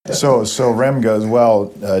So Rem goes,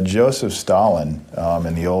 well, Joseph Stalin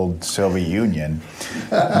in the old Soviet Union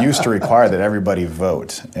used to require that everybody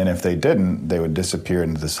vote, and if they didn't, they would disappear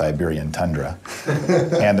into the Siberian tundra.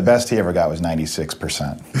 And the best he ever got was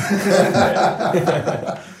 96%.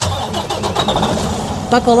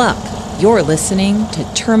 Buckle up. You're listening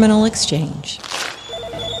to Terminal Exchange.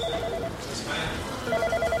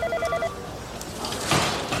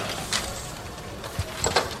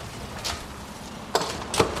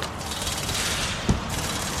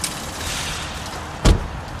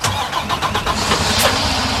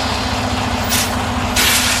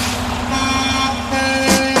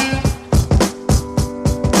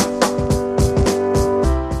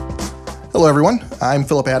 Hello, everyone. I'm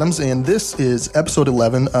Philip Adams, and this is episode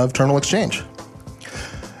 11 of Terminal Exchange.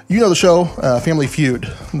 You know the show, Family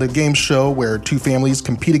Feud, the game show where two families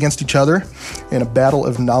compete against each other in a battle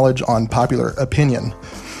of knowledge on popular opinion.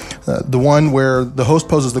 The one where the host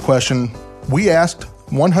poses the question, we asked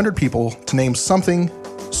 100 people to name something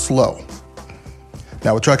slow.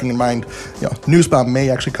 Now, with trucking in mind, news bomb may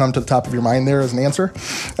actually come to the top of your mind there as an answer,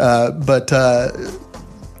 but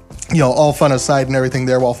all fun aside and everything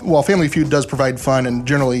there, while Family Feud does provide fun and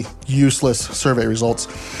generally useless survey results,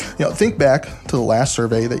 think back to the last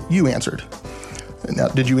survey that you answered. Now,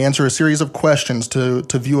 did you answer a series of questions to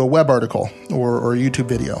view a web article or a YouTube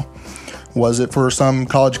video? Was it for some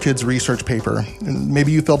college kid's research paper?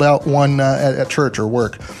 Maybe you filled out one at church or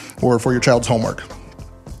work, or for your child's homework.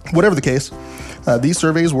 Whatever the case, these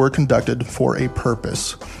surveys were conducted for a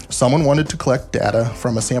purpose. Someone wanted to collect data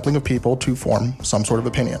from a sampling of people to form some sort of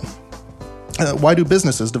opinion. Why do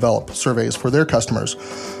businesses develop surveys for their customers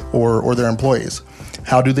or their employees?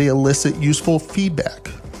 How do they elicit useful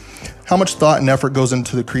feedback? How much thought and effort goes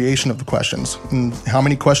into the creation of the questions? And how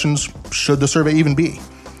many questions should the survey even be?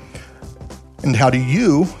 And how do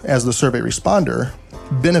you, as the survey responder,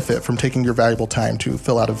 benefit from taking your valuable time to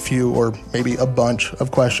fill out a few or maybe a bunch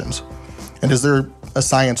of questions? And is there a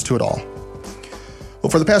science to it all?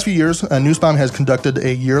 Well, for the past few years, Newsbomb has conducted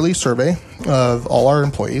a yearly survey of all our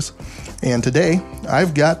employees. And today,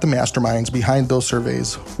 I've got the masterminds behind those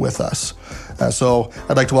surveys with us. So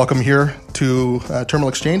I'd like to welcome here to Terminal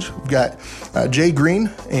Exchange. We've got Jay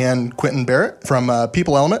Green and Quentin Barrett from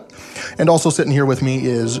People Element. And also sitting here with me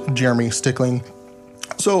is Jeremy Stickling.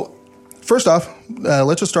 So first off,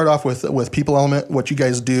 let's just start off with People Element, what you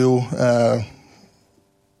guys do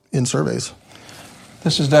in surveys.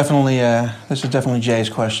 This is definitely Jay's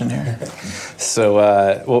question here. So,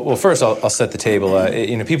 well, first I'll set the table.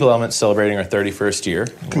 People Element celebrating our 31st year.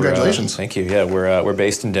 Congratulations! Thank you. Yeah, we're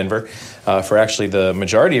based in Denver. For actually the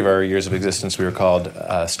majority of our years of existence, we were called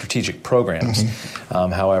Strategic Programs.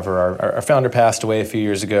 Mm-hmm. However, our founder passed away a few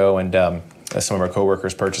years ago, and some of our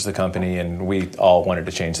coworkers purchased the company, and we all wanted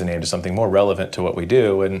to change the name to something more relevant to what we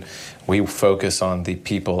do, and we focus on the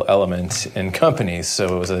people element in companies.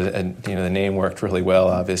 So it was the name worked really well,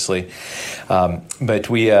 obviously. But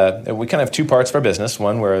we kind of have two parts of our business.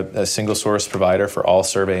 One, we're a single source provider for all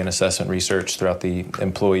survey and assessment research throughout the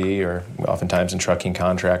employee, or oftentimes in trucking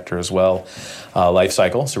contractor as well, life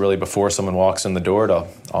cycle. So really before someone walks in the door to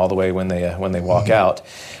all the way when they walk out.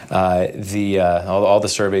 All the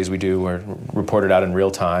surveys we do are reported out in real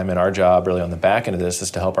time, and our job really on the back end of this is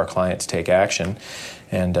to help our clients take action.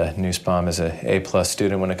 And Newsbomb is an A+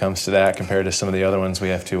 student when it comes to that compared to some of the other ones we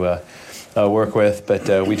have to work with.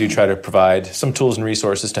 But we do try to provide some tools and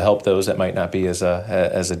resources to help those that might not be as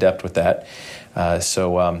adept with that.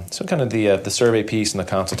 So kind of the survey piece and the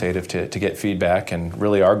consultative to get feedback, and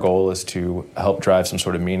really our goal is to help drive some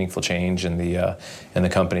sort of meaningful change in the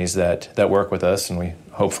companies that work with us, and we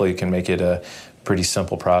hopefully can make it a pretty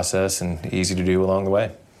simple process and easy to do along the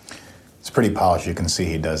way. It's pretty polished. You can see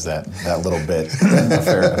he does that little bit a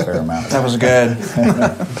fair amount. That was good.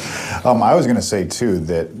 I was going to say, too,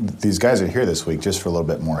 that these guys are here this week just for a little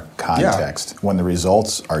bit more context. Yeah. When the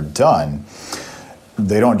results are done,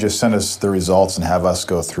 they don't just send us the results and have us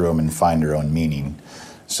go through them and find our own meaning.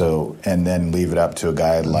 So, and then leave it up to a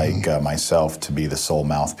guy like myself to be the sole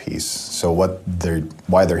mouthpiece. So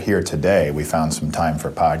why they're here today, we found some time for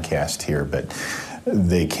a podcast here, but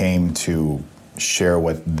they came to share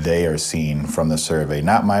what they are seeing from the survey.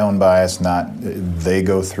 Not my own bias, they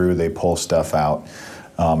go through, they pull stuff out,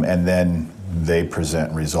 and then they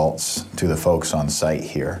present results to the folks on site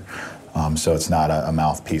here. So it's not a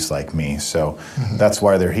mouthpiece like me. So that's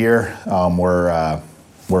why they're here.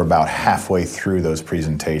 We're about halfway through those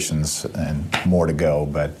presentations and more to go,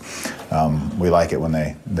 but we like it when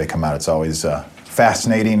they come out. It's always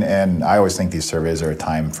fascinating, and I always think these surveys are a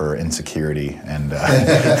time for insecurity and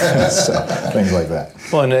so, things like that.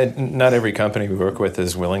 Well, and not every company we work with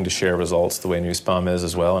is willing to share results the way Newsbomb is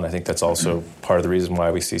as well, and I think that's also part of the reason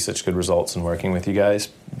why we see such good results in working with you guys,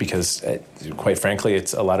 because quite frankly,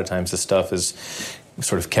 it's a lot of times this stuff is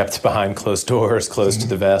sort of kept behind closed doors, close to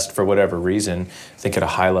the vest for whatever reason. I think at a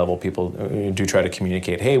high level, people do try to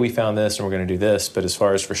communicate, hey, we found this and we're going to do this, but as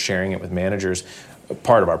far as for sharing it with managers,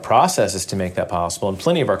 part of our process is to make that possible, and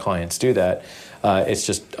plenty of our clients do that. It's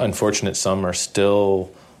just unfortunate some are still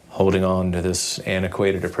holding on to this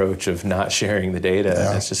antiquated approach of not sharing the data.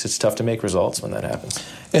 Yeah. It's tough to make results when that happens.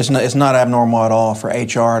 It's not abnormal at all for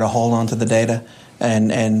HR to hold on to the data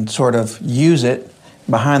and sort of use it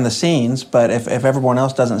behind the scenes, but if everyone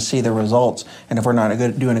else doesn't see the results, and if we're not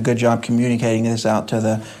doing a good job communicating this out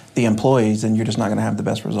to the employees, then you're just not going to have the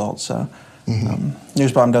best results. So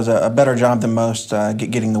Newsbomb does a better job than most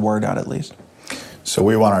getting the word out, at least. So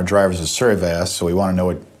we want our drivers to survey us, so we want to know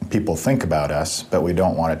what people think about us, but we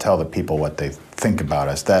don't want to tell the people what they think about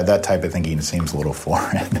us. That type of thinking seems a little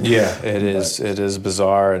foreign. Yeah, it is. It is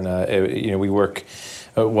bizarre, and we work.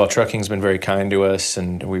 While trucking's been very kind to us,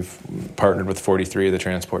 and we've partnered with 43 of the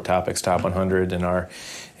Transport Topics Top 100 in our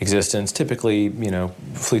existence, typically,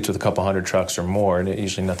 fleets with a couple hundred trucks or more, and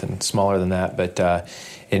usually nothing smaller than that. But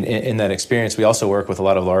in that experience, we also work with a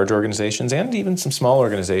lot of large organizations and even some small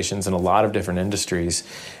organizations in a lot of different industries.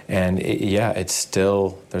 And it's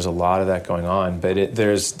still, there's a lot of that going on. But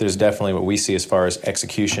there's definitely what we see as far as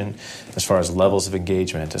execution, as far as levels of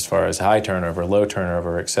engagement, as far as high turnover, low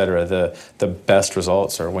turnover, et cetera. The best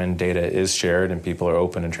results are when data is shared and people are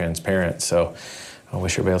open and transparent. So I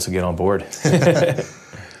wish everybody else would get on board.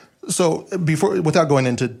 So without going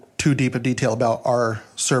into too deep of detail about our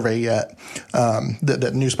survey yet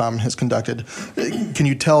that Newsbomb has conducted, can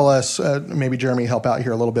you tell us, maybe Jeremy help out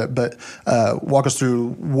here a little bit, but walk us through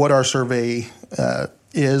what our survey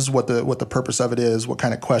is, what the purpose of it is, what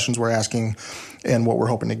kind of questions we're asking, and what we're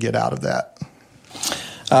hoping to get out of that.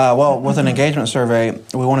 Well, with an engagement survey,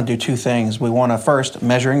 we want to do two things. We want to first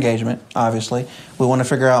measure engagement, obviously. We want to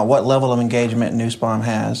figure out what level of engagement Newsbomb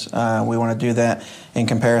has. We want to do that in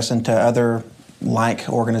comparison to other like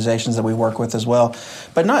organizations that we work with as well,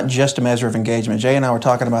 but not just a measure of engagement. Jay and I were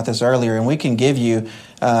talking about this earlier, and we can give you,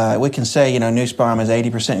 we can say, Newsbomb is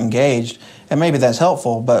 80% engaged, and maybe that's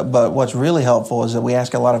helpful, but what's really helpful is that we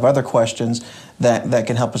ask a lot of other questions that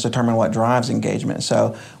can help us determine what drives engagement.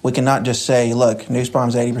 So we can not just say, look,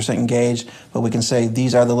 Newsbomb's 80% engaged, but we can say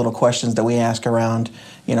these are the little questions that we ask around,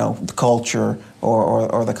 the culture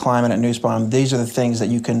or the climate at Newsbomb. These are the things that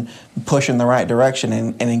you can push in the right direction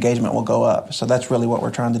and engagement will go up. So that's really what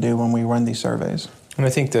we're trying to do when we run these surveys. And I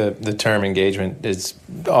think the term engagement is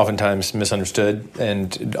oftentimes misunderstood,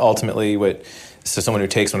 and ultimately so someone who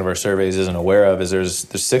takes one of our surveys isn't aware of is there's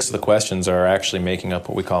 6 of the questions are actually making up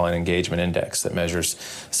what we call an engagement index that measures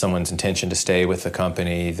someone's intention to stay with the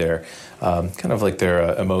company, their kind of like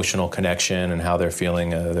their emotional connection and how they're feeling,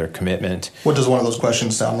 their commitment. What does one of those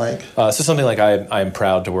questions sound like? So something like I'm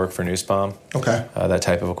proud to work for Newsbomb. Okay. That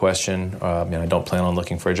type of a question. I don't plan on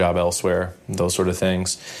looking for a job elsewhere. Those sort of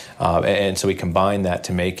things. And so we combine that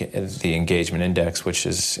to make the engagement index, which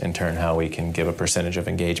is in turn how we can give a percentage of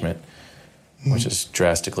engagement, which is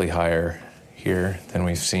drastically higher here than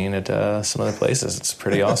we've seen at some other places. It's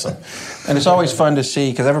pretty awesome. And it's always fun to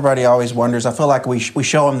see, because everybody always wonders. I feel like we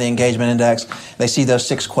show them the engagement index. They see those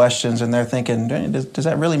 6 questions, and they're thinking, does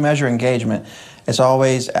that really measure engagement? It's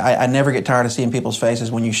always, I never get tired of seeing people's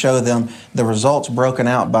faces when you show them the results broken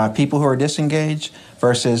out by people who are disengaged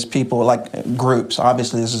versus people like groups.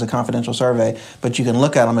 Obviously, this is a confidential survey, but you can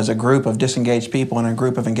look at them as a group of disengaged people and a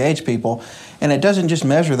group of engaged people. And it doesn't just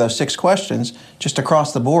measure those 6 questions just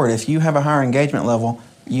across the board. If you have a higher engagement level,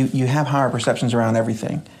 you have higher perceptions around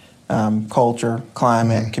everything. Culture,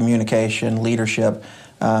 climate, communication, leadership.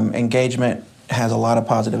 Engagement has a lot of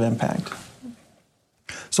positive impact.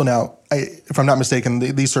 So now, if I'm not mistaken,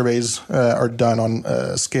 these surveys are done on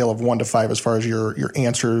a scale of 1 to 5 as far as your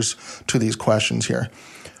answers to these questions here.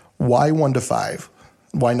 Why 1 to 5?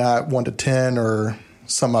 Why not 1 to 10 or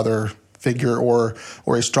some other figure, or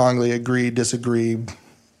a strongly agree, disagree?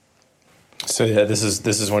 So yeah, this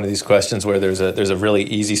is one of these questions where there's a really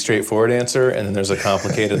easy, straightforward answer, and then there's a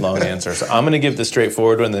complicated, long answer. So I'm going to give the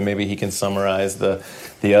straightforward one, then maybe he can summarize the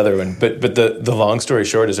other one. But the long story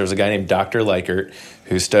short is there was a guy named Dr. Likert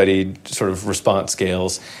who studied sort of response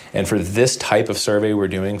scales, and for this type of survey we're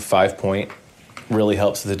doing, 5-point really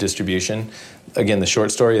helps with the distribution. Again, the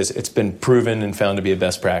short story is it's been proven and found to be a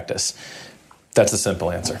best practice. That's a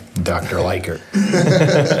simple answer. Dr. Likert.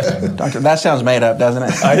 Doctor, that sounds made up, doesn't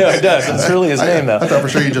it? I know it does. It's really his name, though. I thought for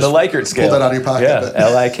sure you just the Likert scale. pulled that out of your pocket. Yeah, but-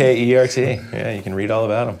 Likert. Yeah, you can read all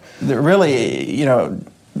about them. Really,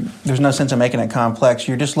 there's no sense in making it complex.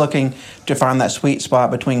 You're just looking to find that sweet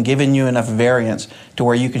spot between giving you enough variance to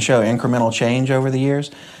where you can show incremental change over the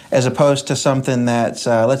years, as opposed to something that's,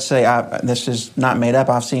 let's say, this is not made up.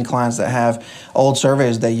 I've seen clients that have old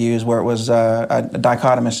surveys they use where it was a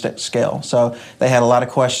dichotomous scale. So they had a lot of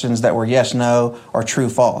questions that were yes, no, or true,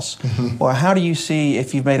 false. Mm-hmm. Well, how do you see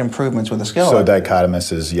if you've made improvements with the scale? So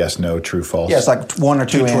dichotomous is yes, no, true, false? Yeah, it's like one or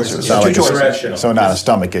two answers. Yeah, two choices. So not a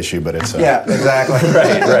stomach issue, but it's a... Yeah, exactly.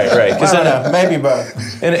 Right. I don't know, maybe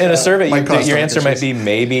both. In a survey, your answer issues. might be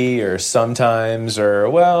maybe or sometimes or,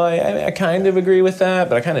 well, I kind of agree with that,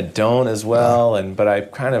 but I kind of don't as well, but I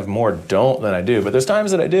kind of more don't than I do. But there's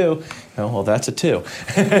times that I do. Well, that's a 2.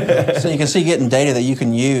 So you can see getting data that you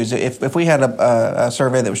can use. If we had a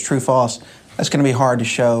survey that was true, false, that's going to be hard to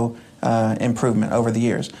show improvement over the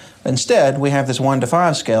years. Instead, we have this 1 to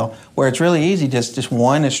 5 scale where it's really easy. Just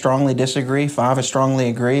 1 is strongly disagree, 5 is strongly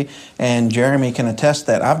agree, and Jeremy can attest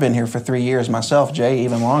that. I've been here for 3 years myself, Jay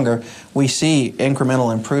even longer. We see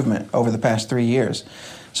incremental improvement over the past 3 years.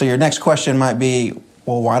 So your next question might be,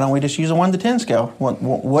 well, why don't we just use a 1 to 10 scale?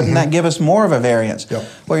 Wouldn't that give us more of a variance? Yep.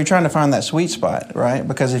 Well, you're trying to find that sweet spot, right?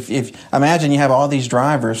 Because if imagine you have all these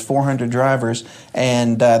drivers, 400 drivers,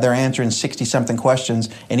 and they're answering 60-something questions,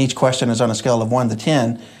 and each question is on a scale of 1 to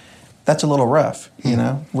 10, that's a little rough, you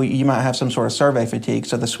know? You might have some sort of survey fatigue.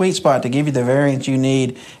 So the sweet spot to give you the variance you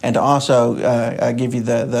need and to also give you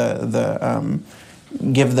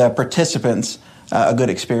give the participants a good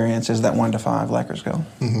experience is that 1 to 5 Likert scale.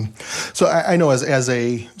 Mm-hmm. So I know as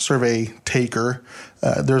a survey taker,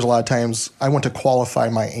 there's a lot of times I want to qualify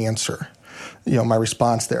my answer, my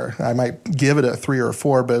response there. I might give it a 3 or a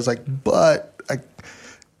 4, but it's like,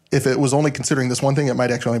 if it was only considering this one thing, it might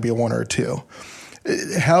actually only be a 1 or a 2.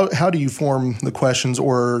 How do you form the questions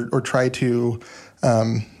or try to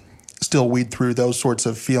still weed through those sorts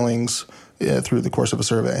of feelings through the course of a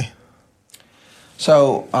survey?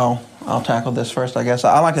 So I'll tackle this first, I guess.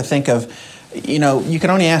 I like to think of, you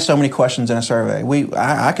can only ask so many questions in a survey.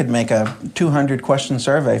 I could make a 200-question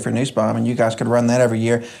survey for Nussbaum, and you guys could run that every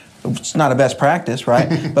year. It's not a best practice,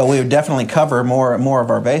 right? But we would definitely cover more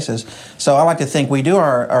of our bases. So I like to think we do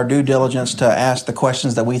our due diligence to ask the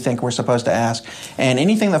questions that we think we're supposed to ask. And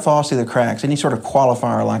anything that falls through the cracks, any sort of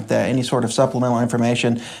qualifier like that, any sort of supplemental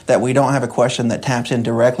information that we don't have a question that taps in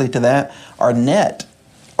directly to that, our net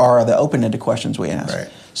are the open-ended questions we ask. Right.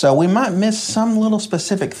 So we might miss some little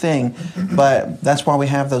specific thing, but that's why we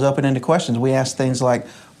have those open-ended questions. We ask things like,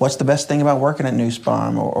 what's the best thing about working at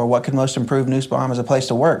Nussbaum, or what could most improve Nussbaum as a place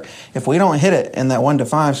to work? If we don't hit it in that 1 to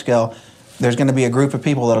 5 scale, there's going to be a group of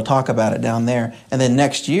people that'll talk about it down there. And then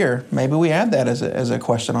next year, maybe we add that as a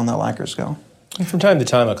question on that Likert scale. From time to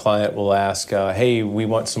time, a client will ask, hey, we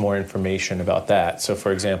want some more information about that. So,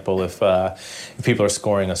 for example, if people are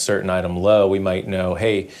scoring a certain item low, we might know,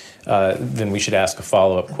 hey, then we should ask a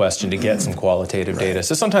follow-up question to get some qualitative data.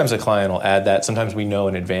 So sometimes a client will add that. Sometimes we know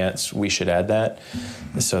in advance we should add that.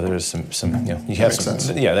 So there's some you have some,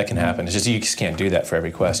 that can happen. It's just you just can't do that for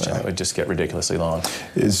every question. It would just get ridiculously long.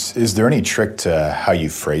 Is there any trick to how you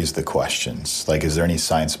phrase the questions? Like, is there any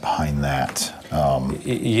science behind that?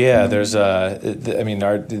 There's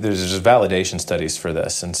validation studies for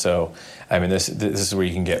this, and so this is where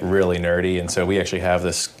you can get really nerdy. And so we actually have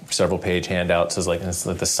this several-page handout says it's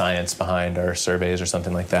like the science behind our surveys or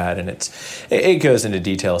something like that, and it goes into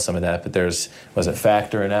detail some of that. But there's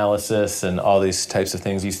factor analysis and all these types of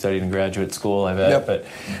things you studied in graduate school, I bet. Yep. But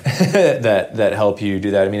that help you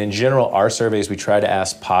do that. In general, our surveys we try to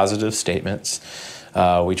ask positive statements.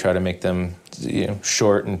 We try to make them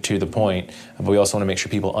short and to the point, but we also want to make sure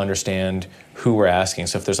people understand who we're asking.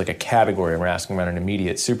 So if there's a category and we're asking about an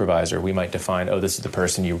immediate supervisor, we might define, this is the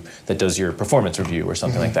person that does your performance review or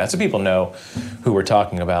something like that. So people know who we're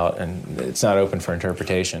talking about, and it's not open for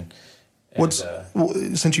interpretation.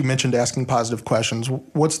 Since you mentioned asking positive questions,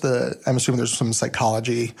 I'm assuming there's some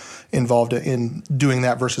psychology involved in doing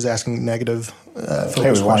that versus asking negative focused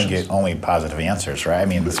questions. We want to get only positive answers, right?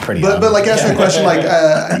 It's pretty But asking a question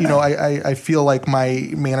I feel like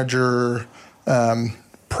my manager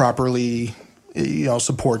properly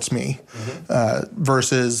supports me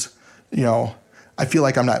versus I feel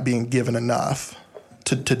like I'm not being given enough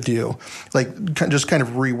to do, just kind of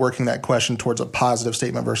reworking that question towards a positive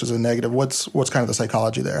statement versus a negative. What's kind of the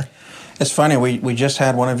psychology there? It's funny. We just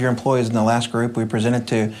had one of your employees in the last group we presented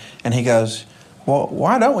to, and he goes, well,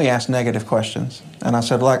 why don't we ask negative questions? And I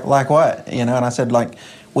said, like what? And I said,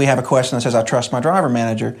 we have a question that says, I trust my driver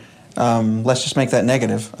manager. let's just make that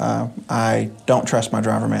negative. I don't trust my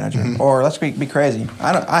driver manager. Or let's be crazy.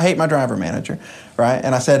 I hate my driver manager, right?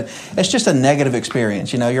 And I said, it's just a negative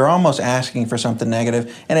experience. You're almost asking for something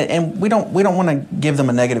negative. And we don't want to give them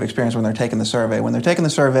a negative experience when they're taking the survey. When they're taking the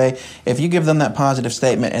survey, if you give them that positive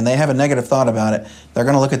statement and they have a negative thought about it, they're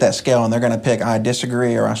going to look at that scale and they're going to pick, I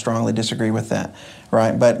disagree or I strongly disagree with that,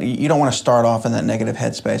 right? But you don't want to start off in that negative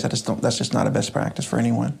headspace. That's just not a best practice for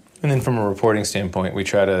anyone. And then from a reporting standpoint, we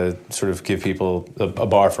try to sort of give people a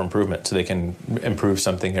bar for improvement so they can improve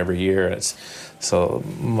something every year. And it's a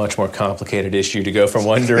much more complicated issue to go from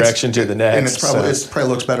one direction to the next. And it probably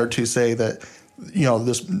looks better to say that,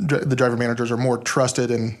 the driver managers are more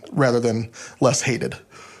trusted and rather than less hated.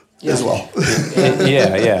 As well.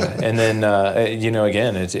 Yeah. And then,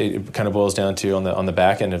 again, it kind of boils down to on the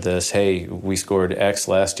back end of this, hey, we scored X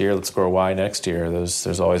last year, let's score Y next year.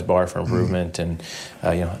 There's always bar for improvement. And,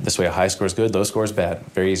 this way a high score is good, low score is bad.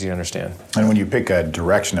 Very easy to understand. And when you pick a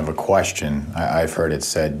direction of a question, I've heard it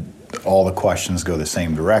said all the questions go the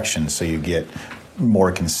same direction, so you get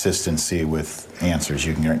more consistency with answers.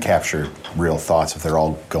 You can capture real thoughts if they're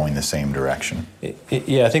all going the same direction.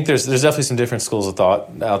 Yeah, I think there's definitely some different schools of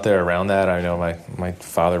thought out there around that. I know my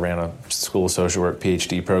father ran a school of social work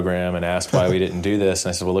PhD program and asked why we didn't do this. And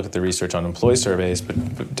I said, well, look at the research on employee surveys,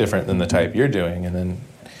 but different than the type you're doing. And then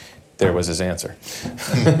there was his answer.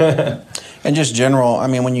 And just general,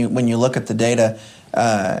 when you look at the data,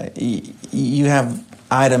 you have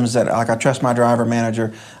items that, like, I trust my driver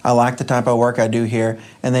manager, I like the type of work I do here,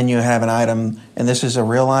 and then you have an item, and this is a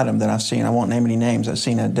real item that I've seen, I won't name any names, I've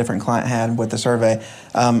seen a different client had with the survey.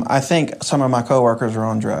 I think some of my coworkers are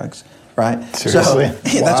on drugs. Right? Seriously?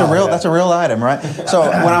 So, that's a real item, right? So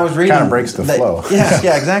when I was reading, kind of breaks the flow.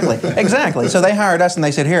 Yeah, exactly. So they hired us and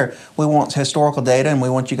they said, here, we want historical data and we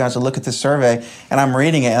want you guys to look at this survey. And I'm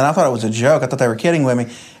reading it and I thought it was a joke. I thought they were kidding with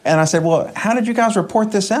me. And I said, well, how did you guys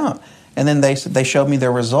report this out? And then they showed me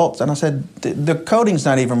their results. And I said, the coding's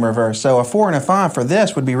not even reversed. So a 4 and a 5 for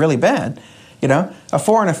this would be really bad. A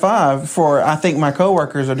 4 and a 5 for I think my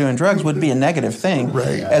coworkers are doing drugs would be a negative thing,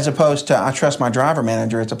 right? As opposed to I trust my driver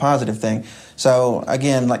manager, it's a positive thing. So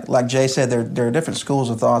again, like Jay said, there are different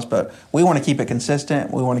schools of thoughts, but we want to keep it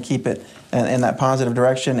consistent. We want to keep it in that positive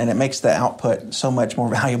direction, and it makes the output so much more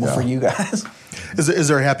valuable for you guys. Is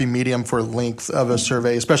there a happy medium for length of a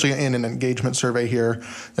survey, especially in an engagement survey here?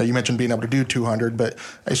 You mentioned being able to do 200, but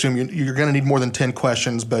I assume you're going to need more than 10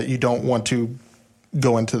 questions, but you don't want to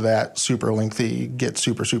go into that super lengthy, get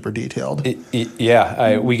super detailed.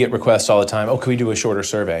 We get requests all the time. Oh, can we do a shorter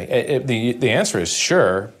survey? The answer is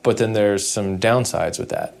sure, but then there's some downsides with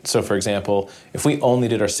that. So, for example, if we only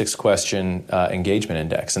did our 6-question engagement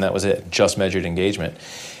index and that was it, just measured engagement,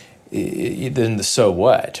 then so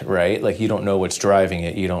what, right? Like, you don't know what's driving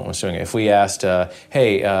it. You don't know what's doing it. If we asked,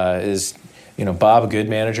 is Bob a good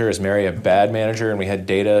manager? Is Mary a bad manager? And we had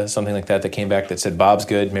data, something like that came back that said Bob's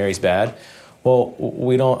good, Mary's bad. Well,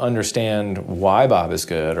 we don't understand why Bob is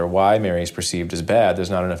good or why Mary is perceived as bad.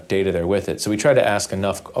 There's not enough data there with it. So we try to ask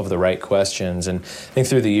enough of the right questions. And I think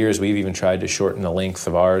through the years, we've even tried to shorten the length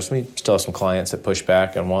of ours. We still have some clients that push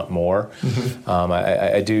back and want more.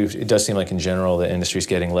 Mm-hmm. It does seem like in general the industry is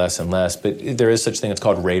getting less and less, but there is such a thing that's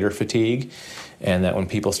called rater fatigue. And that when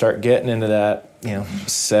people start getting into that,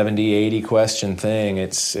 70, 80 question thing,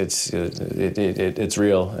 it's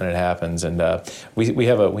real and it happens. And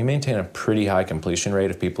we maintain a pretty high completion rate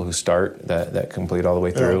of people who start that complete all the way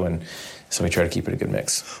through, and so we try to keep it a good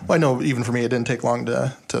mix. Well, I know even for me, it didn't take long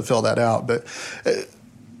to fill that out, but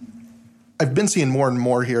I've been seeing more and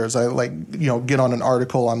more here as I get on an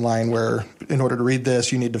article online where in order to read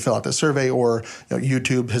this, you need to fill out this survey, or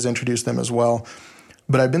YouTube has introduced them as well.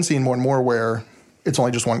 But I've been seeing more and more where it's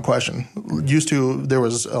only just one question. Used to, there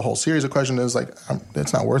was a whole series of questions. It was like,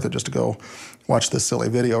 it's not worth it just to go watch this silly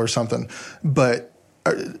video or something. But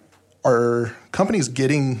are companies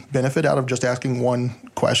getting benefit out of just asking one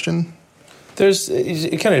question?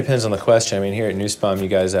 It kind of depends on the question. I mean, here at Nussbaum, you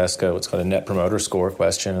guys ask what's called a Net Promoter Score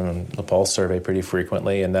question on the Pulse survey pretty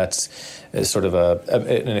frequently, and that's sort of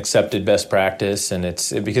an accepted best practice, and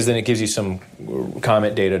it's because then it gives you some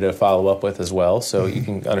comment data to follow up with as well, so you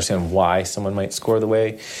can understand why someone might score the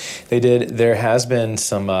way they did. There has been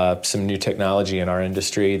some new technology in our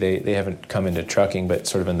industry. They haven't come into trucking, but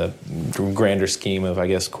sort of in the grander scheme of, I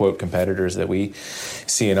guess, quote, competitors that we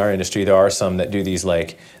see in our industry, there are some that do these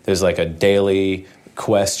there's a daily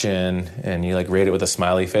question and you rate it with a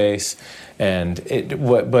smiley face,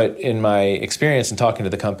 But in my experience in talking to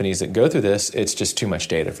the companies that go through this, it's just too much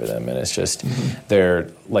data for them, and it's just they're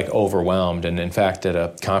like overwhelmed. And in fact, at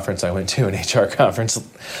a conference I went to, an HR conference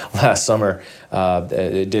last summer,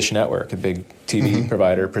 Dish Network, a big TV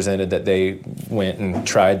provider, presented that they went and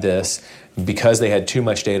tried this because they had too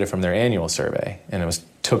much data from their annual survey, and it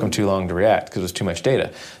took them too long to react because it was too much data.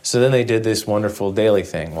 So then they did this wonderful daily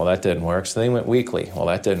thing. Well, that didn't work, so they went weekly. Well,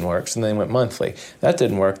 that didn't work, so then they went monthly. That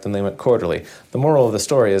didn't work, then they went quarterly. The moral of the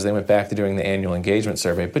story is they went back to doing the annual engagement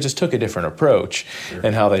survey, but just took a different approach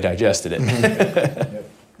in how they digested it.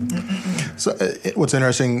 So what's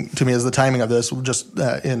interesting to me is the timing of this. Just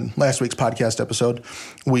in last week's podcast episode,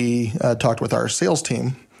 we talked with our sales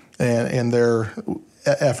team and their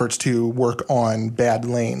efforts to work on bad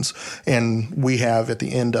lanes. And we have at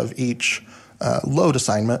the end of each load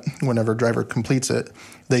assignment, whenever a driver completes it,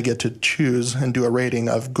 they get to choose and do a rating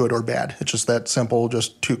of good or bad. It's just that simple,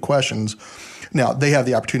 just 2 questions. Now, they have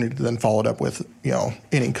the opportunity to then follow it up with,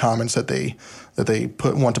 any comments that they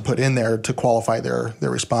want to put in there to qualify their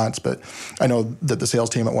response. But I know that the sales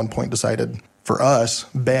team at one point decided for us,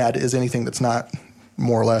 bad is anything that's not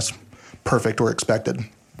more or less perfect or expected.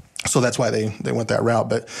 So that's why they went that route.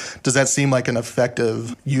 But does that seem like an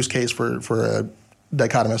effective use case for a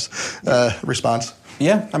dichotomous response?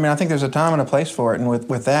 Yeah, I think there's a time and a place for it, and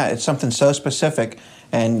with that, it's something so specific,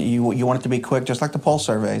 and you want it to be quick, just like the pulse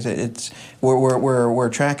surveys. We're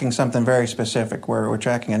tracking something very specific. We're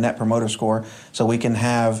tracking a net promoter score, so we can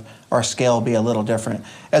have our scale be a little different,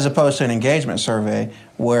 as opposed to an engagement survey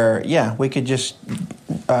where, we could just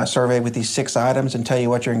survey with these 6 items and tell you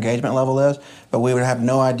what your engagement level is, but we would have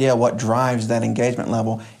no idea what drives that engagement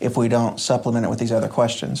level if we don't supplement it with these other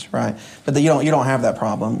questions, right? But you don't have that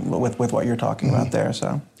problem with what you're talking about there.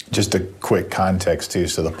 So just a quick context too.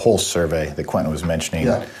 So the Pulse survey that Quentin was mentioning,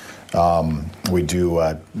 we do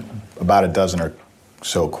about a dozen or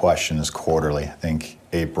so questions quarterly. I think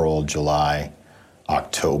April, July,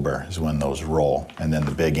 October is when those roll, and then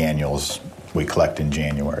the big annuals we collect in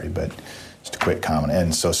January. But just a quick comment.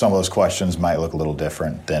 And so some of those questions might look a little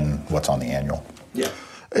different than what's on the annual. Yeah.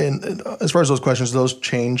 And as far as those questions, those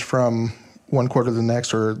change from one quarter to the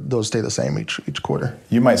next, or those stay the same each quarter?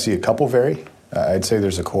 You might see a couple vary. I'd say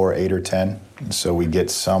there's a core 8 or 10. So we get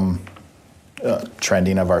some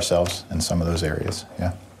trending of ourselves in some of those areas.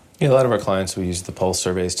 Yeah. Yeah, a lot of our clients, we use the pulse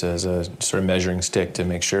surveys as a sort of measuring stick to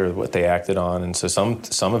make sure what they acted on. And so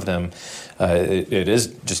some of them, it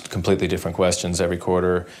is just completely different questions every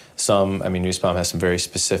quarter. Some, Newsbomb has some very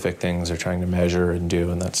specific things they're trying to measure and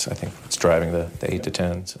do, and that's, I think, what's driving the 8 to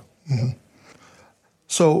 10. So.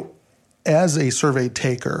 So as a survey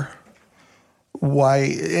taker, why,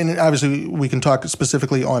 and obviously we can talk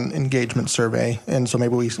specifically on engagement survey, and so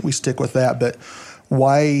maybe we stick with that, but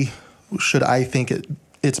why should I think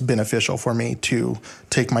it's beneficial for me to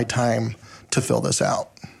take my time to fill this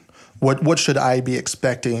out? What should I be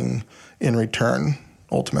expecting in return,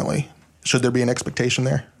 ultimately? Should there be an expectation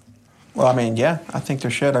there? Well, I think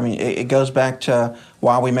there should. It goes back to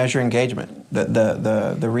why we measure engagement.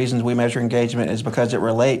 The reasons we measure engagement is because it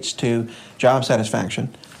relates to job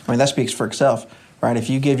satisfaction. That speaks for itself, right? If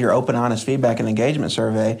you give your open, honest feedback in an engagement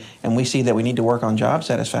survey, and we see that we need to work on job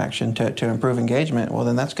satisfaction to improve engagement, well,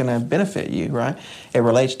 then that's going to benefit you, right? It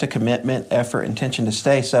relates to commitment, effort, intention to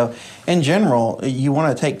stay. So in general, you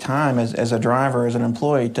want to take time as a driver, as an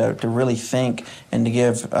employee, to really think and to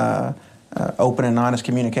give open and honest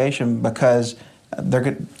communication, because they're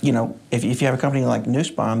good. If you have a company like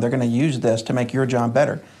Newsbomb, they're going to use this to make your job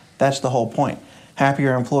better. That's the whole point.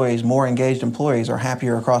 Happier employees, more engaged employees are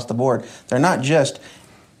happier across the board. They're not just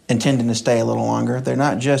intending to stay a little longer. They're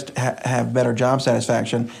not just have better job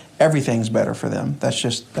satisfaction. Everything's better for them. That's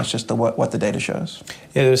just what the data shows.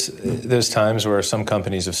 Yeah, there's times where some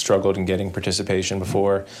companies have struggled in getting participation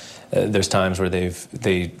before. There's times where they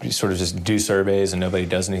sort of just do surveys and nobody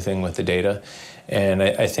does anything with the data. And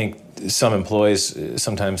I think some employees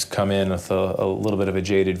sometimes come in with a little bit of a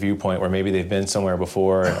jaded viewpoint where maybe they've been somewhere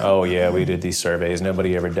before and, oh yeah, we did these surveys,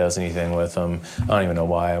 nobody ever does anything with them. I don't even know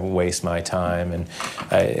why I waste my time. And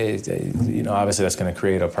obviously that's going to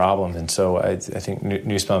create a problem. And so I think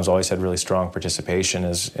Newsbomb's always had really strong participation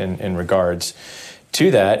in regards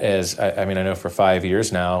to that. As I know for 5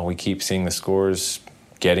 years now, we keep seeing the scores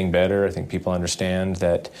getting better. I think people understand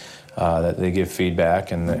that they give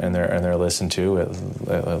feedback and they're listened to.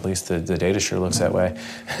 At least the data sure looks that way.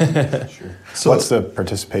 Sure. So what's the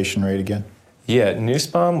participation rate again? Yeah,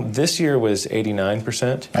 Newspawn this year was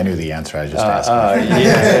 89%. I knew the answer. I was just asking.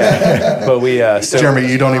 Yeah. But we Jeremy,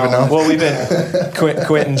 you don't even know. Well, we've been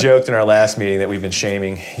Quentin joked in our last meeting that we've been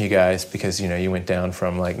shaming you guys because you went down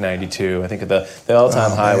from like 92. I think the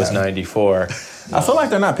all-time high was 94. I feel like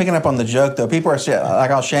they're not picking up on the joke though. People are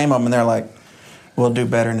like, I'll shame them, and they're like, we'll do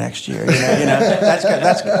better next year.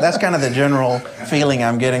 That's kind of the general feeling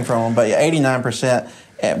I'm getting from them. But 89%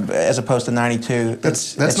 as opposed to 92.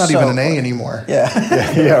 That's not even an A anymore. Yeah.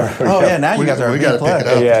 Oh yeah. Now you guys are a B plus.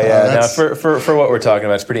 Yeah. Now for what we're talking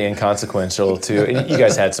about, it's pretty inconsequential too. You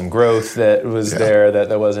guys had some growth that was there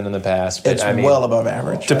that wasn't in the past. But it's well above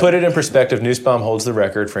average. To put it in perspective, Newspawn holds the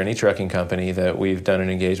record for any trucking company that we've done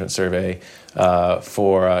an engagement survey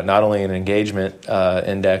for not only an engagement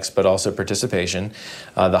index but also participation.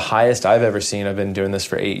 The highest I've ever seen, I've been doing this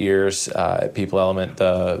for 8 years at People Element,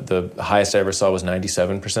 the highest I ever saw was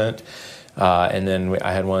 97%. And then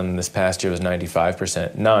I had one this past year was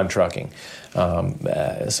 95% non-trucking.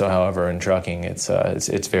 So, however, in trucking, it's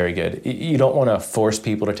very good. You don't want to force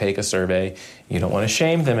people to take a survey. You don't want to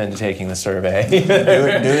shame them into taking the survey. do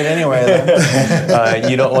it anyway.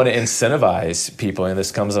 Then. You don't want to incentivize people, and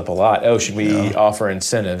this comes up a lot. Oh, should we offer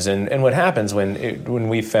incentives? And what happens when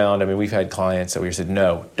we found? I mean, we've had clients that we said,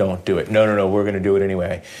 no, don't do it. No, we're going to do it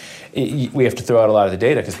anyway. We have to throw out a lot of the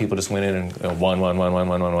data because people just went in and one.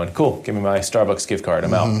 Cool, give me my Starbucks gift card.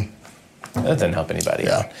 I'm out. That doesn't help anybody.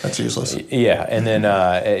 Yeah, that's useless. Yeah, and then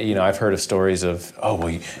I've heard of stories of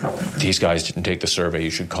these guys didn't take the survey. You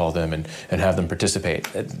should call them and have them participate.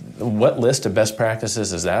 What list of best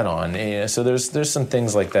practices is that on? So there's some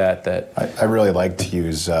things like that. I really like to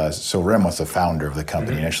use. So Rim was the founder of the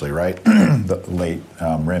company initially, right? The late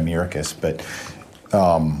Rim Yurkis. But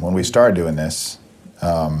when we started doing this,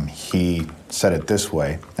 he said it this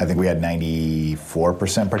way. I think we had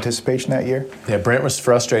 94% participation that year. Yeah, Brent was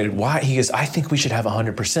frustrated. Why? He goes, I think we should have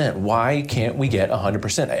 100%. Why can't we get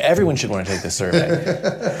 100%? Everyone should want to take this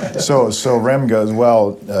survey. So Rem goes,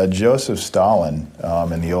 well, Joseph Stalin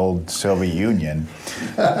in the old Soviet Union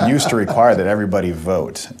used to require that everybody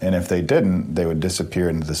vote. And if they didn't, they would disappear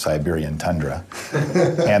into the Siberian tundra.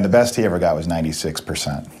 And the best he ever got was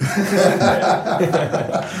 96%.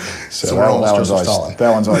 So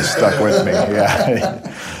that one's always stuck with me.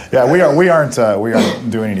 Yeah. We aren't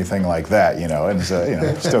doing anything like that, and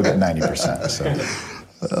still get 90%.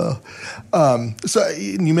 So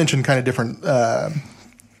you mentioned kind of different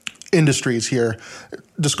industries here.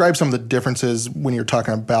 Describe some of the differences when you're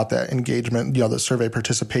talking about that engagement, the survey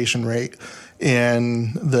participation rate,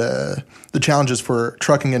 and the challenges for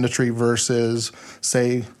trucking industry versus,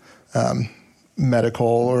 say, medical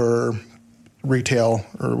or retail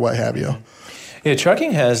or what have you. Yeah,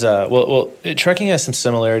 trucking has trucking has some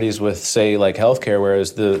similarities with, say, like healthcare,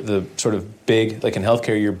 whereas the sort of big, like in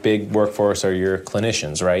healthcare, your big workforce are your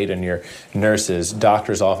clinicians, right, and your nurses.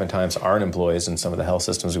 Doctors oftentimes aren't employees in some of the health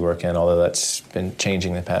systems we work in, although that's been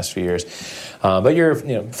changing the past few years. But your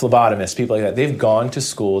phlebotomists, people like that, they've gone to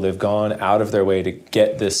school, they've gone out of their way to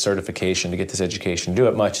get this certification, to get this education, do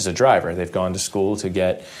it much as a driver. They've gone to school to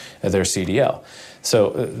get their CDL.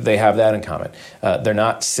 So they have that in common. They're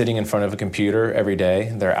not sitting in front of a computer every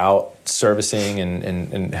day. They're out servicing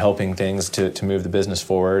and helping things to move the business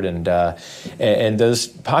forward. And those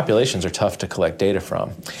populations are tough to collect data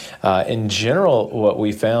from. In general, what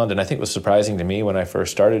we found, and I think was surprising to me when I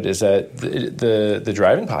first started, is that the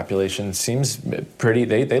driving population seems pretty,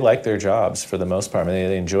 they like their jobs for the most part. I mean,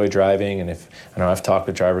 they enjoy driving, and I've talked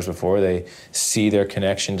with drivers before, they see their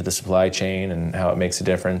connection to the supply chain and how it makes a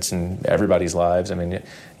difference in everybody's lives. I mean,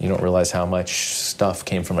 you don't realize how much stuff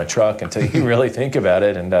came from a truck until you really think about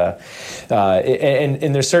it. And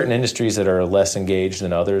there's certain industries that are less engaged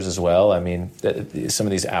than others as well. I mean, some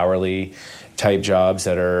of these hourly type jobs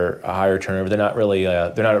that are a higher turnover, they're not really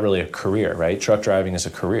a career, right? Truck driving is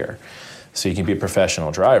a career, so you can be a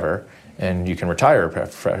professional driver and you can retire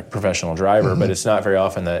a professional driver, but it's not very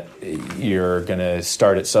often that you're going to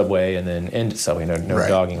start at Subway and then end at Subway. No right.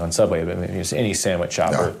 Dogging on Subway, but maybe it's any sandwich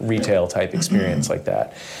shop or retail type experience like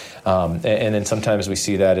that. And then sometimes we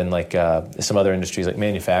see that in like some other industries, like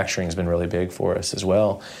manufacturing has been really big for us as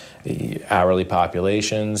well. Hourly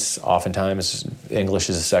populations, oftentimes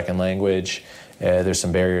English is a second language. There's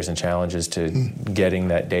some barriers and challenges to getting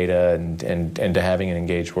that data and to having an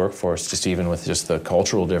engaged workforce, just even with just the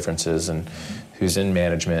cultural differences and who's in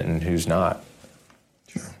management and who's not.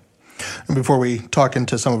 Sure. And before we talk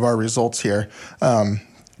into some of our results here,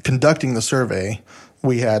 conducting the survey,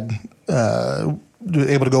 we had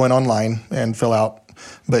able to go in online and fill out,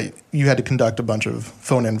 but you had to conduct a bunch of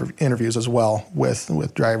phone interviews as well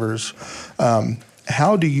with drivers.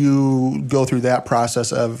 How do you go through that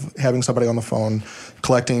process of having somebody on the phone,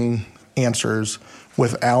 collecting answers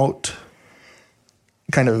without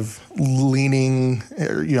kind of leaning,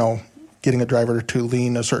 getting a driver to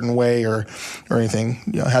lean a certain way or anything?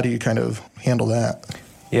 How do you kind of handle that?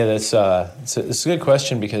 Yeah, it's a good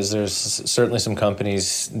question, because there's certainly some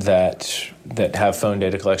companies that have phone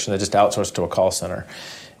data collection that just outsource to a call center.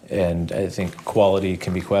 And I think quality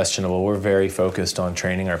can be questionable. We're very focused on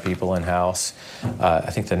training our people in-house.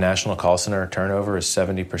 I think the national call center turnover is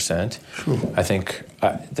 70%. Sure. I think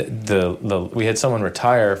we had someone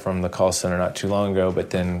retire from the call center not too long ago, but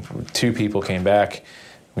then 2 people came back.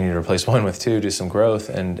 We need to replace one with 2, do some growth.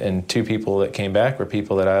 And 2 people that came back were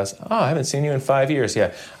people that I haven't seen you in 5 years.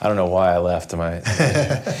 Yeah, I don't know why I left.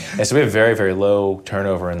 And so we have very, very low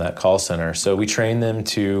turnover in that call center. So we train them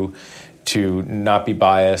to not be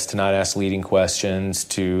biased, to not ask leading questions,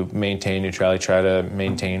 to maintain neutrality, try to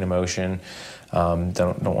maintain emotion.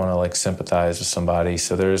 Don't want to sympathize with somebody.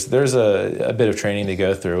 So there's a bit of training to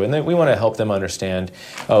go through, and then we want to help them understand.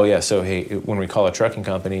 Oh yeah, so hey, when we call a trucking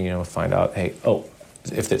company, find out, hey,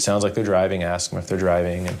 if it sounds like they're driving, ask them if they're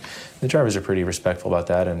driving, and the drivers are pretty respectful about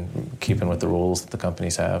that and keeping with the rules that the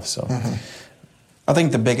companies have. So. Mm-hmm. I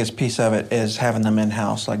think the biggest piece of it is having them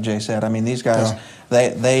in-house, like Jay said. I mean, these guys,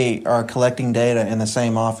 they are collecting data in the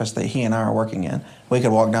same office that he and I are working in. We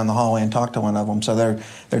could walk down the hallway and talk to one of them. So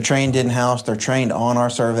they're trained in-house, they're trained on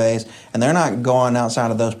our surveys, and they're not going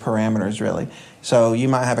outside of those parameters, really. So you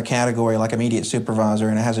might have a category like immediate supervisor,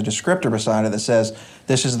 and it has a descriptor beside it that says,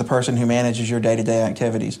 this is the person who manages your day-to-day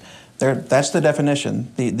activities. That's the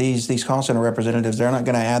definition. These call center representatives, they're not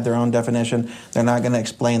going to add their own definition. They're not going to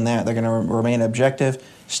explain that. They're going to remain objective,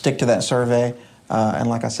 stick to that survey. And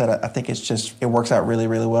like I said, I think it works out really,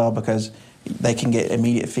 really well because they can get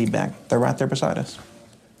immediate feedback. They're right there beside us.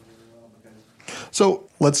 So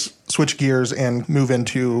let's switch gears and move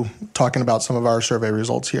into talking about some of our survey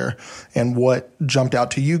results here and what jumped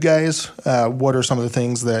out to you guys. What are some of the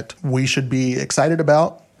things that we should be excited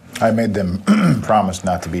about? I made them promise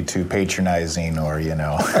not to be too patronizing or,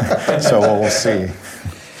 so we'll see.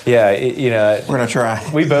 Yeah, we're going to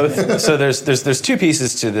try. We both. So there's 2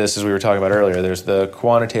 pieces to this, as we were talking about earlier. There's the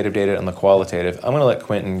quantitative data and the qualitative. I'm going to let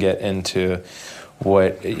Quentin get into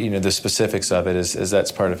what the specifics of it is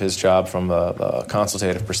that's part of his job from a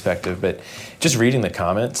consultative perspective. But just reading the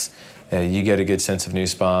comments, you get a good sense of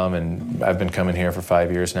Newsbomb, and I've been coming here for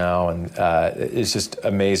 5 years now, and it's just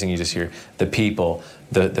amazing. You just hear the people,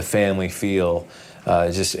 the family feel.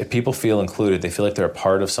 Just people feel included. They feel like they're a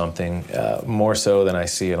part of something, more so than I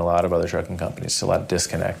see in a lot of other trucking companies. It's a lot of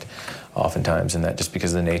disconnect oftentimes in that, just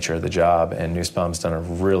because of the nature of the job. And Newsbomb's done a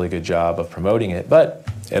really good job of promoting it, but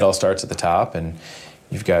it all starts at the top, and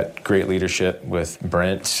you've got great leadership with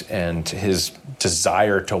Brent and his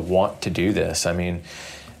desire to want to do this. I mean,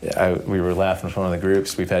 we were laughing with one of the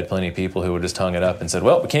groups. We've had plenty of people who would just hung it up and said,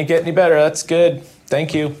 well, we can't get any better. That's good.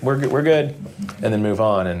 Thank you. We're good. And then move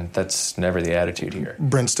on. And that's never the attitude here.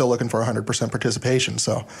 Brent's still looking for 100% participation.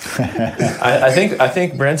 So I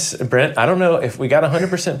think Brent, I don't know if we got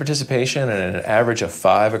 100% participation and an average of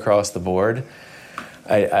 5 across the board.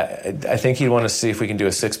 I think he'd want to see if we can do a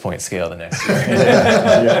 6-point scale the next year.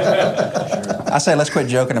 I say let's quit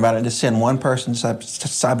joking about it. Just send one person to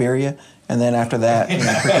Siberia, and then after that,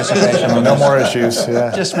 participation. No more issues.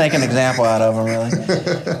 Yeah. Just make an example out of them, really.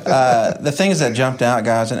 The things that jumped out,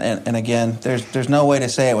 guys, and again, there's no way to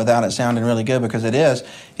say it without it sounding really good, because it is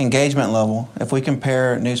engagement level. If we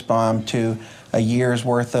compare Newsbomb to a year's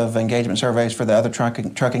worth of engagement surveys for the other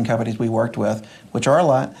trucking companies we worked with, which are a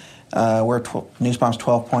lot, Newsbomb's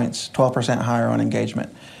 12% higher on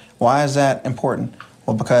engagement. Why is that important?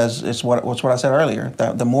 Well, because it's what I said earlier.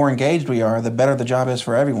 The more engaged we are, the better the job is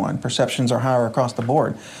for everyone. Perceptions are higher across the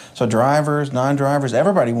board. So drivers, non-drivers,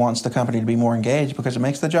 everybody wants the company to be more engaged because it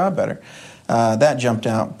makes the job better. That jumped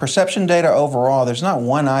out. Perception data overall, there's not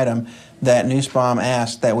one item that Newsbomb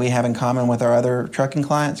asked that we have in common with our other trucking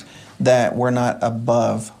clients that we're not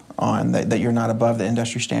above on, that you're not above the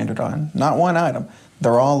industry standard on. Not one item.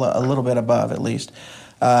 They're all a little bit above, at least.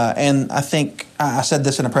 And I think, I said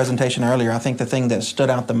this in a presentation earlier, I think the thing that stood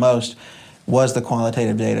out the most was the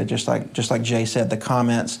qualitative data, just like Jay said, the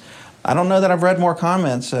comments. I don't know that I've read more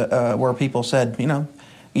comments where people said,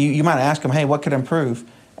 you might ask them, hey, what could improve?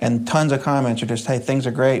 And tons of comments are just, hey, things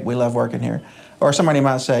are great, we love working here. Or somebody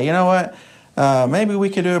might say, you know what, maybe we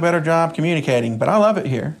could do a better job communicating, but I love it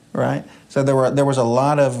here, right? So there was a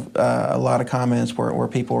lot of comments where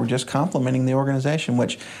people were just complimenting the organization,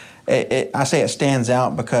 which I say it stands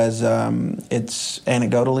out because it's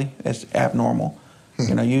anecdotally, it's abnormal.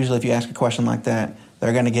 Usually if you ask a question like that,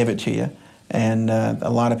 they're going to give it to you. And a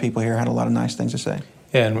lot of people here had a lot of nice things to say.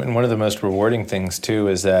 Yeah, and one of the most rewarding things, too,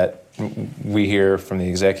 is that we hear from the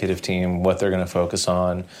executive team what they're going to focus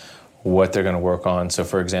on, what they're going to work on. So,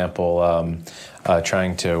 for example,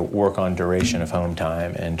 trying to work on duration of home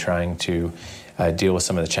time and trying to deal with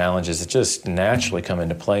some of the challenges that just naturally come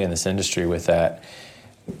into play in this industry with that.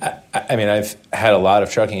 I mean, I've had a lot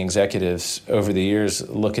of trucking executives over the years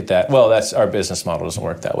look at that. Well, that's our business model doesn't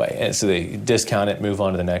work that way. And so they discount it, move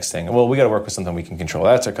on to the next thing. Well, we got to work with something we can control.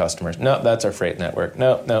 That's our customers. No, that's our freight network.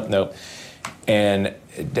 No. And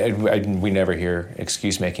we never hear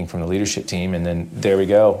excuse making from the leadership team. And then there we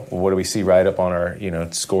go. What do we see right up on our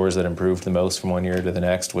scores that improved the most from one year to the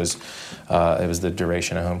next was it was the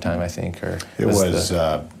duration of home time, I think, or it was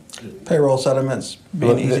payroll settlements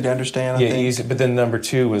being easy to understand. I think. Easy. But then number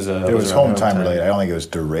 2 was it was home time related. I don't think it was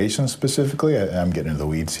duration specifically. I'm getting into the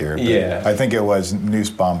weeds here. Yeah, I think it was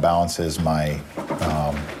Nussbaum balances my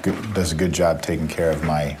does a good job taking care of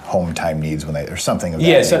my home time needs when or something of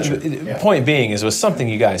that nature. Point being is it was something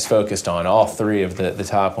you guys focused on. All 3 of the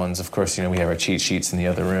top ones. Of course, we have our cheat sheets in the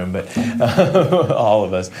other room, but all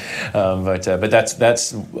of us. But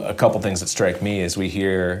that's a couple things that strike me as we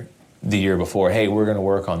hear the year before, hey, we're going to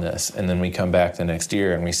work on this, and then we come back the next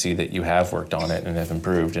year and we see that you have worked on it and have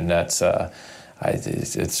improved, and that's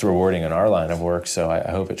it's rewarding in our line of work. So I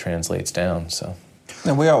hope it translates down. So,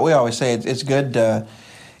 and we always say it's good.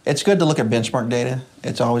 It's good to look at benchmark data.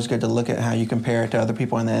 It's always good to look at how you compare it to other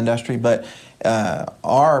people in the industry. But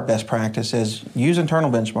our best practice is use internal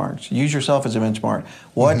benchmarks. Use yourself as a benchmark.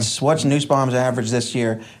 What's Nussbaum's average this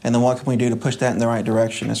year, and then what can we do to push that in the right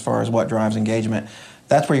direction as far as what drives engagement?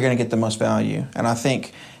 That's where you're going to get the most value. And I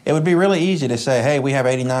think it would be really easy to say, hey, we have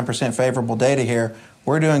 89% favorable data here.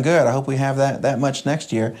 We're doing good. I hope we have that much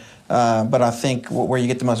next year. But I think where you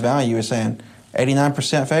get the most value is saying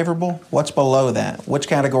 89% favorable. What's below that? Which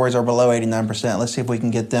categories are below 89%? Let's see if we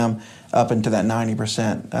can get them up into that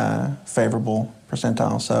 90% favorable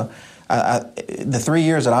percentile. So the 3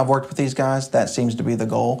 years that I've worked with these guys, that seems to be the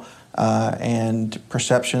goal. And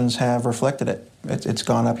perceptions have reflected it. It's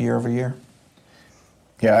gone up year over year.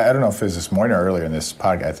 Yeah, I don't know if it was this morning or earlier in this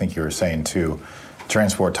podcast, I think you were saying too,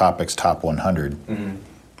 Transport Topics Top 100,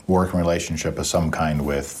 working relationship of some kind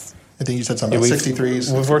with... I think you said something about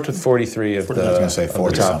 63s. We've worked with 43 of the, I was going to say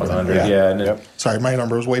 40 top 100. Yeah. Sorry, my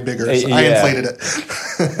number was way bigger. So I inflated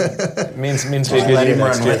it. means we let him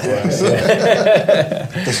run with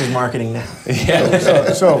it. This is marketing now.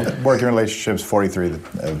 Yeah. So working relationships, 43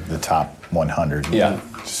 of the top 100. Yeah.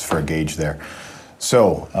 Just for a gauge there.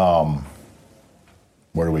 So...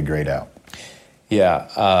 where do we grade out?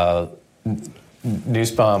 Yeah,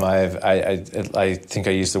 Nussbaum. I think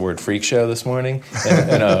I used the word freak show this morning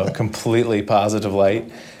in a completely positive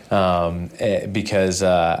light because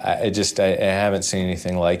I haven't seen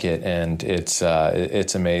anything like it, and it's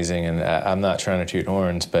amazing. And I'm not trying to toot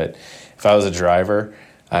horns, but if I was a driver,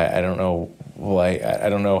 I don't know. I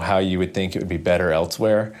don't know how you would think it would be better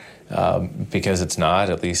elsewhere. Because it's not,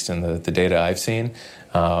 at least in the data I've seen.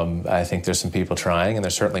 I think there's some people trying, and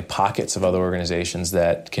there's certainly pockets of other organizations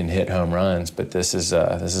that can hit home runs, but this is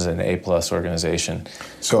an A+ organization.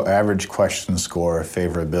 So average question score,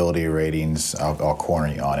 favorability ratings, I'll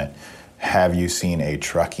corner you on it. Have you seen a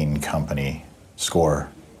trucking company score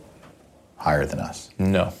higher than us?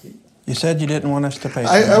 No. You said you didn't want us to pay.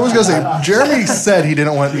 I was going to say, Jeremy said he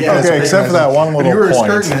didn't want. Okay, except for that one little point. You were point.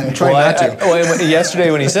 skirting it and trying not to.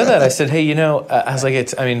 Yesterday when he said that, I said, "Hey, I was like,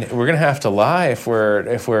 we're going to have to lie if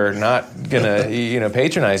we're not going to,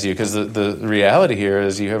 patronize you, because the reality here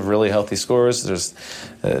is you have really healthy scores. There's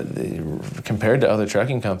compared to other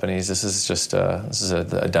trucking companies, this is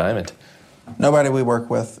a diamond." Nobody we work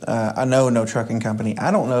with, I know no trucking company. I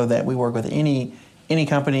don't know that we work with any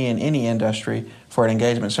company in any industry for an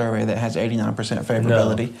engagement survey that has 89%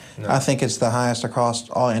 favorability. No. I think it's the highest across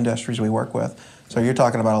all industries we work with. So you're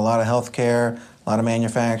talking about a lot of healthcare, a lot of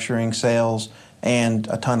manufacturing, sales, and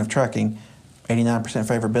a ton of trucking. 89%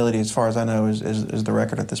 favorability, as far as I know, is the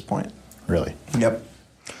record at this point. Really? Yep.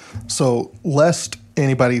 So lest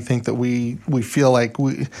anybody think that we feel like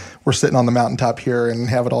we're sitting on the mountaintop here and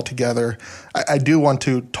have it all together, I do want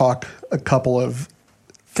to talk a couple of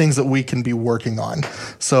things that we can be working on.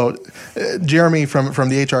 So, Jeremy, from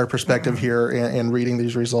the HR perspective here and reading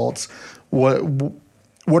these results,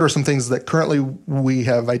 what are some things that currently we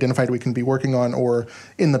have identified we can be working on, or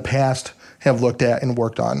in the past have looked at and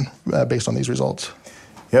worked on based on these results?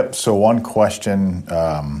 Yep. So one question,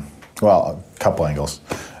 a couple angles.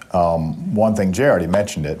 One thing, Jay already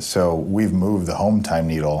mentioned it. So we've moved the home time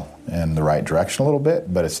needle in the right direction a little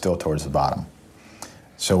bit, but it's still towards the bottom.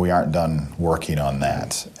 So we aren't done working on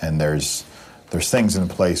that. And there's there's things in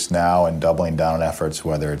place now and doubling down on efforts,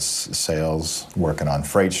 whether it's sales, working on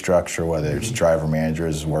freight structure, whether it's driver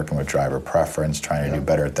managers, working with driver preference, trying to do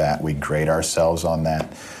better at that. We grade ourselves on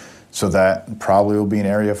that. So that probably will be an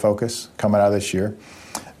area of focus coming out of this year.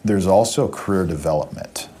 There's also career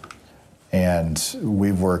development. And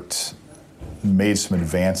we've made some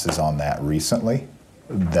advances on that recently.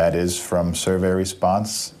 That is from survey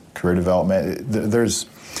response, career development.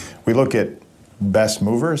 We look at best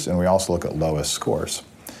movers, and we also look at lowest scores.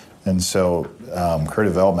 And so career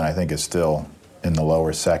development, I think, is still in the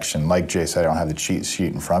lower section. Like Jay said, I don't have the cheat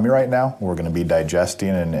sheet in front of me right now. We're going to be digesting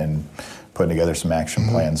and putting together some action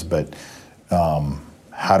plans. But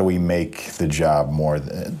how do we make the job more,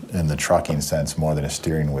 in the trucking sense, more than a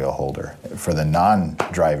steering wheel holder? For the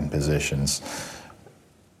non-driving positions,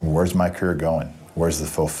 where's my career going? Where's the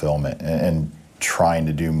fulfillment? And trying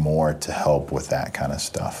to do more to help with that kind of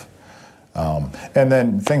stuff. And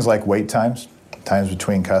then things like wait times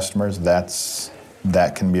between customers,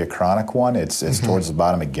 that can be a chronic one. It's towards the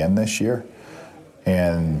bottom again this year.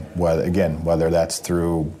 And whether that's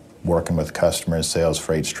through working with customers, sales,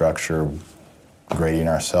 freight structure, grading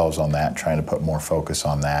ourselves on that, trying to put more focus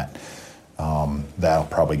on that, that'll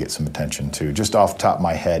probably get some attention too. Just off the top of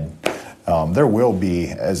my head, there will be,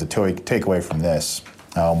 as a takeaway from this,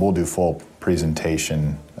 we'll do full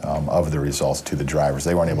presentation of the results to the drivers.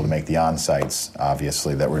 They weren't able to make the on-sites,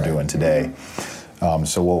 obviously, that we're doing today.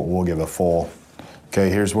 So we'll give a full, okay,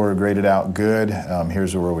 here's where we graded out good,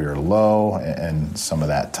 here's where we were low, and some of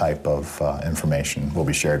that type of information will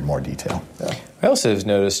be shared in more detail. Yeah. I also have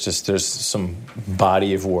noticed just there's some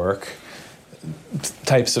body of work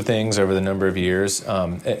types of things over the number of years.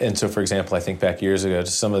 And so, for example, I think back years ago to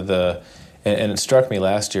some of the, and it struck me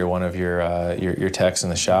last year, one of your techs in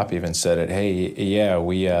the shop even said it, hey, yeah,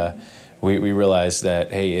 we realized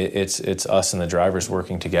that, hey, it's us and the drivers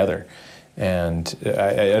working together. And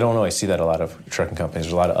I don't always see that a lot of trucking companies.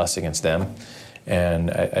 There's a lot of us against them. And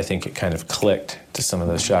I think it kind of clicked to some of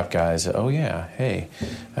those shop guys. Oh yeah, hey,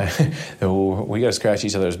 we got to scratch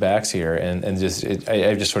each other's backs here, and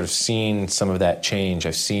I've just sort of seen some of that change.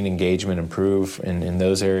 I've seen engagement improve in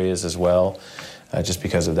those areas as well, just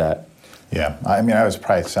because of that. Yeah, I mean, I was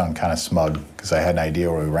probably sounding kind of smug because I had an idea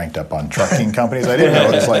where we ranked up on trucking companies. I didn't know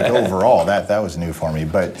it was like overall. That was new for me.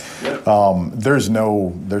 But there's no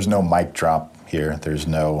mic drop here. There's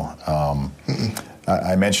no.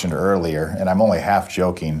 I mentioned earlier, and I'm only half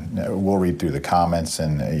joking. We'll read through the comments,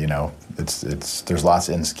 and there's lots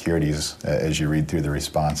of insecurities as you read through the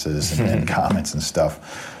responses and comments and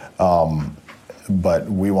stuff. But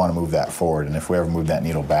we want to move that forward, and if we ever move that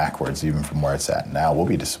needle backwards, even from where it's at now, we'll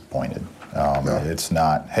be disappointed. It's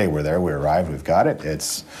not, hey, we're there, we arrived, we've got it.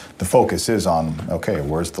 It's the focus is on, okay,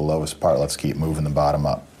 where's the lowest part? Let's keep moving the bottom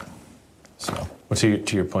up. So. Well,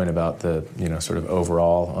 to your point about the sort of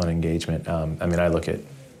overall on engagement, I mean, I look at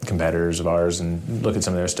competitors of ours and look at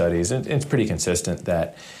some of their studies, and it's pretty consistent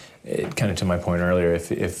that, kind of to my point earlier,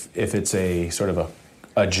 if it's a sort of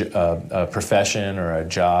a profession or a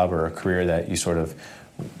job or a career that you sort of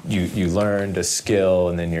you learned a skill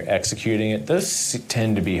and then you're executing it, those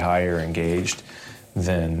tend to be higher engaged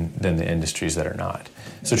than the industries that are not.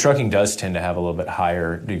 So trucking does tend to have a little bit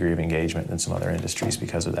higher degree of engagement than some other industries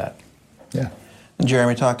because of that. Yeah.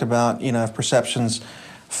 Jeremy talked about, if perceptions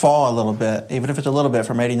fall a little bit, even if it's a little bit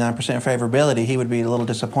from 89% favorability, he would be a little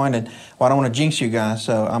disappointed. Well, I don't want to jinx you guys,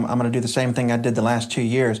 so I'm going to do the same thing I did the last 2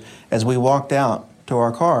 years. As we walked out to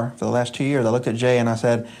our car for the last 2 years, I looked at Jay and I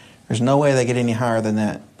said, there's no way they get any higher than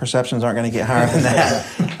that. Perceptions aren't going to get higher than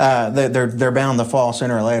that. They're bound to fall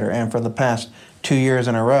sooner or later. And for the past 2 years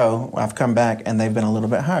in a row, I've come back and they've been a little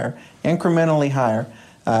bit higher, incrementally higher.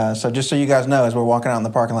 So just so you guys know, as we're walking out in the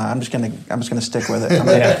parking lot, I'm just gonna stick with it. I'm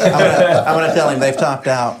gonna tell him they've topped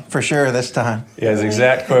out for sure this time. Yeah, his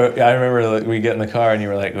exact quote. I remember we get in the car and you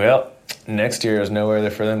were like, "Well, next year there's nowhere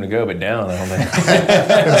there for them to go but down." I don't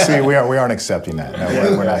think. See, we aren't accepting that.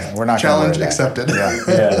 No, we're not. Challenge accepted.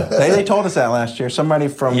 Yeah. They told us that last year. Somebody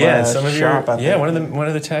from some of shop. one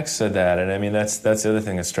of the techs said that, and I mean that's the other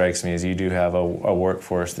thing that strikes me is you do have a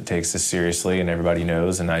workforce that takes this seriously, and everybody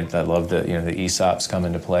knows. And I love that the ESOPs come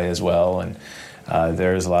into play as well, and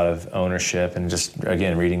there's a lot of ownership, and just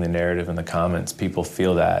again reading the narrative in the comments, people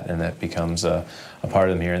feel that, and that becomes a part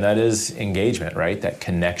of them here, and that is engagement, right? That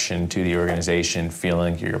connection to the organization,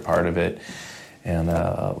 feeling you're a part of it. And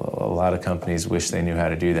a lot of companies wish they knew how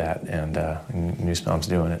to do that, and Newspawn's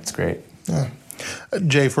doing it. It's great. Yeah.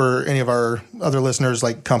 Jay, for any of our other listeners,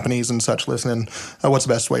 like companies and such listening, what's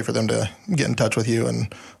the best way for them to get in touch with you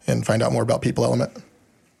and find out more about People Element?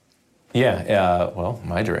 Yeah, well,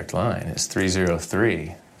 my direct line is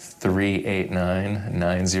 303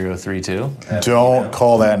 389-9032. Don't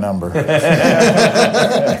call that number.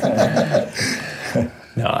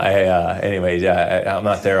 No, I'm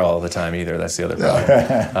not there all the time either. That's the other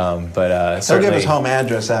problem. But He'll give his home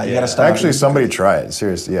address out. You got to stop. Actually, somebody try it.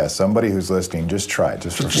 Seriously, yeah. Somebody who's listening, just try it.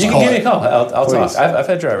 Just for you can give me a call. I'll talk. I've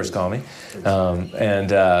had drivers call me. But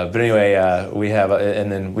anyway, we have a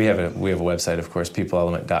website, of course,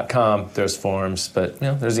 peopleelement.com. There's forms, but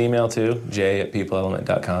there's email too,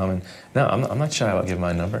 j@peopleelement.com. And no, I'm not shy about giving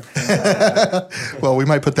my number. Well, we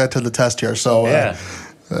might put that to the test here. So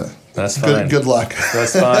that's fine. Good luck.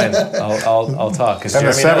 That's fine. I'll talk. And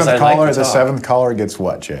the seventh caller gets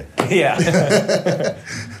what, Jay? Yeah.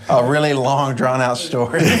 A really long, drawn-out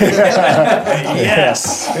story.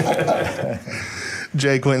 Yes.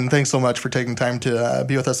 Jay, Quentin, thanks so much for taking time to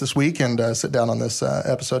be with us this week and sit down on this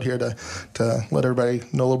episode here to let everybody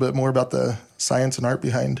know a little bit more about the science and art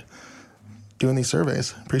behind doing these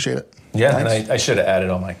surveys. Appreciate it. Yeah, thanks. And I should have added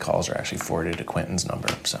all my calls are actually forwarded to Quentin's number.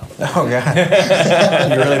 So. Oh, God.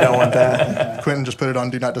 You really don't want that. Quentin, just put it on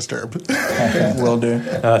Do Not Disturb. Will do.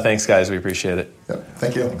 Thanks, guys. We appreciate it. Yep.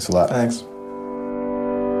 Thank you. Thanks a lot. Thanks.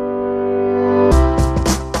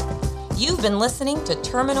 You've been listening to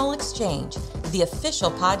Terminal Exchange, the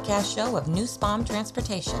official podcast show of Nussbaum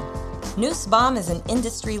Transportation. Nussbaum is an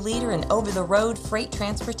industry leader in over-the-road freight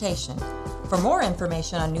transportation. For more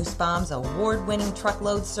information on Nussbaum's award-winning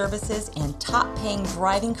truckload services and top-paying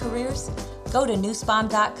driving careers, go to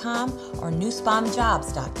nussbaum.com or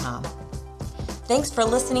nussbaumjobs.com. Thanks for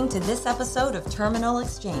listening to this episode of Terminal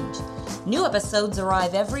Exchange. New episodes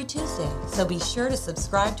arrive every Tuesday, so be sure to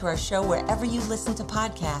subscribe to our show wherever you listen to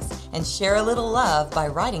podcasts and share a little love by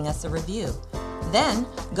writing us a review. Then,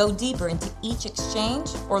 go deeper into each exchange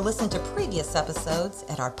or listen to previous episodes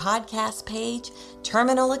at our podcast page,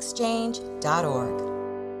 terminalexchange.org.